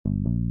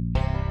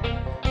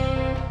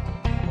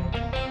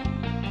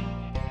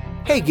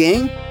Hey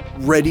gang,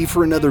 ready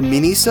for another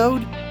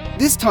mini-sode?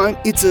 This time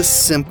it's a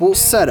simple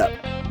setup.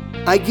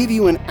 I give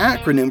you an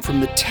acronym from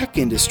the tech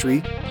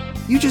industry.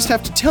 You just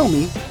have to tell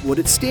me what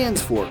it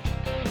stands for.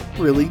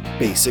 Really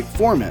basic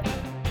format.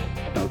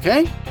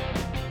 Okay?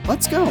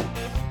 Let's go.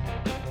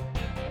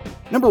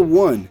 Number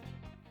 1,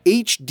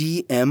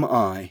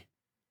 HDMI.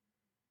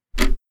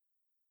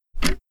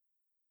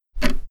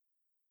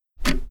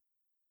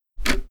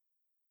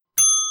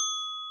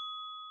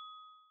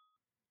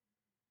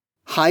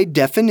 High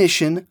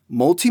Definition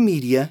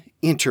Multimedia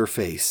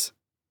Interface.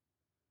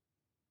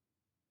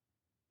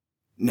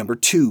 Number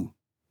 2,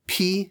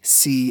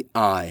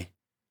 PCI.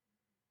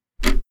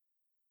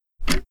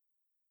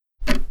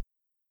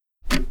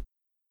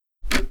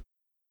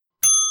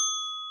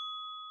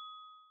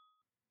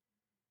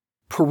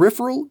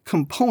 Peripheral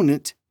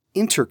Component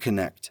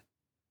Interconnect.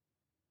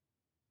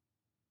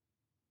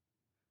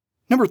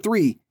 Number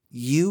 3,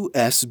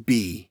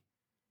 USB.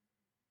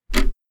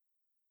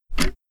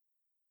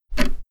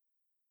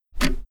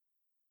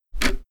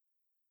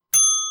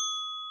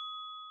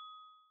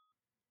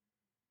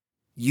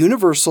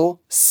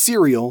 Universal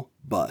Serial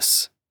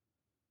Bus.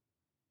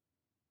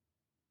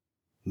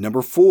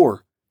 Number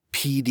 4,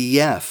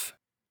 PDF.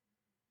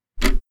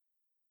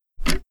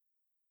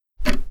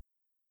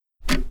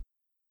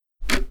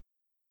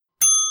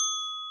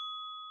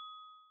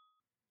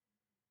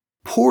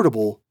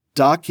 Portable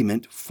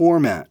Document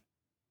Format.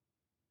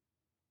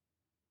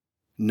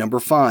 Number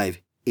 5,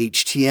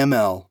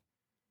 HTML.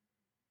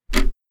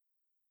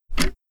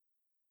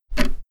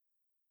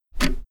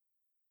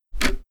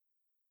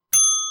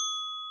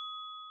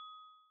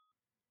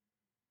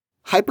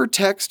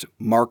 Hypertext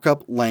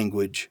Markup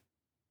Language.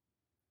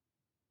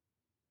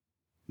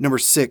 Number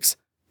 6,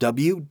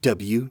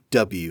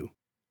 WWW.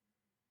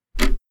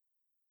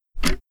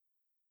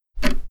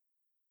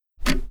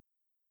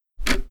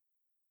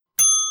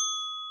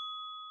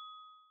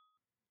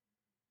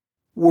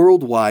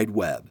 World Wide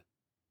Web.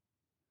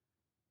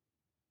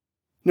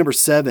 Number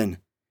 7,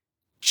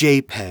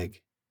 JPEG.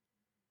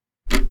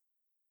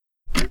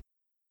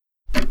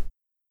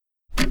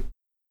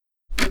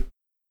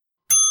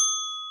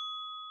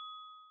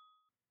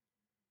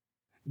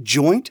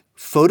 Joint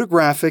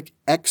Photographic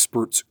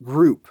Experts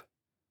Group.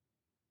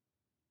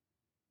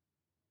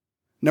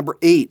 Number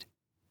 8,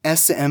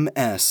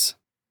 SMS.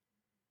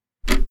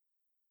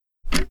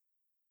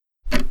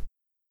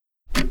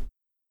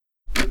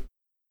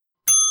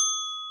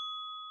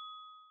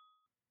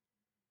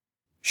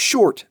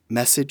 Short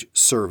Message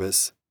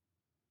Service.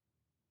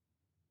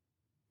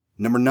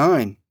 Number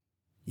 9,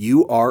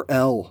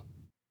 URL.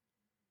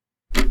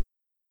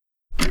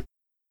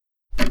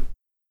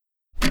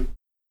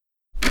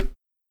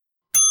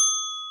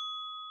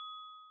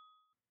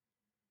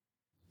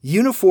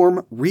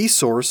 Uniform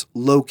Resource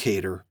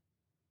Locator.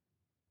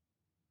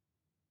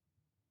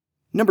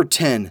 Number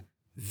 10,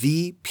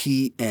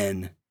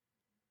 VPN.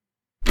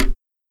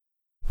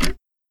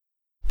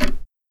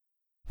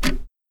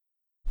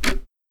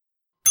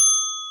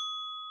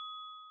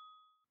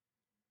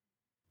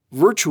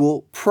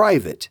 Virtual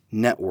Private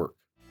Network.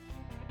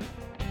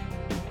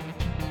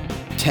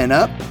 10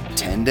 up,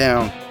 10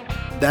 down.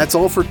 That's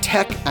all for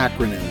tech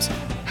acronyms.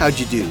 How'd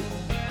you do?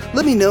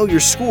 Let me know your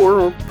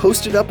score or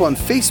post it up on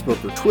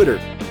Facebook or Twitter.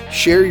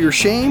 Share your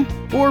shame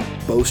or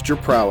boast your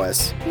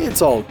prowess.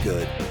 It's all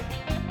good.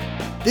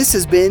 This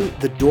has been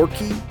the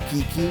Dorky,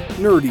 Geeky,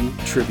 Nerdy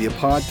Trivia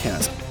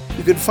Podcast.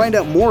 You can find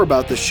out more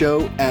about the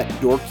show at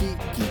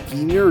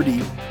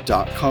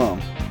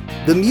dorkygeekynerdy.com.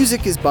 The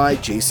music is by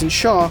Jason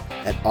Shaw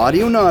at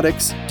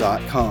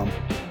audionautics.com.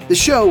 The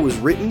show was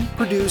written,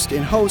 produced,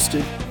 and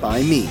hosted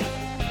by me,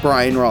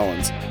 Brian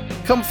Rollins.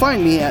 Come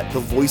find me at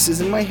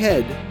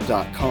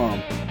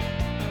thevoicesinmyhead.com.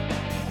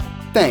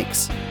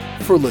 Thanks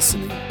for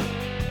listening.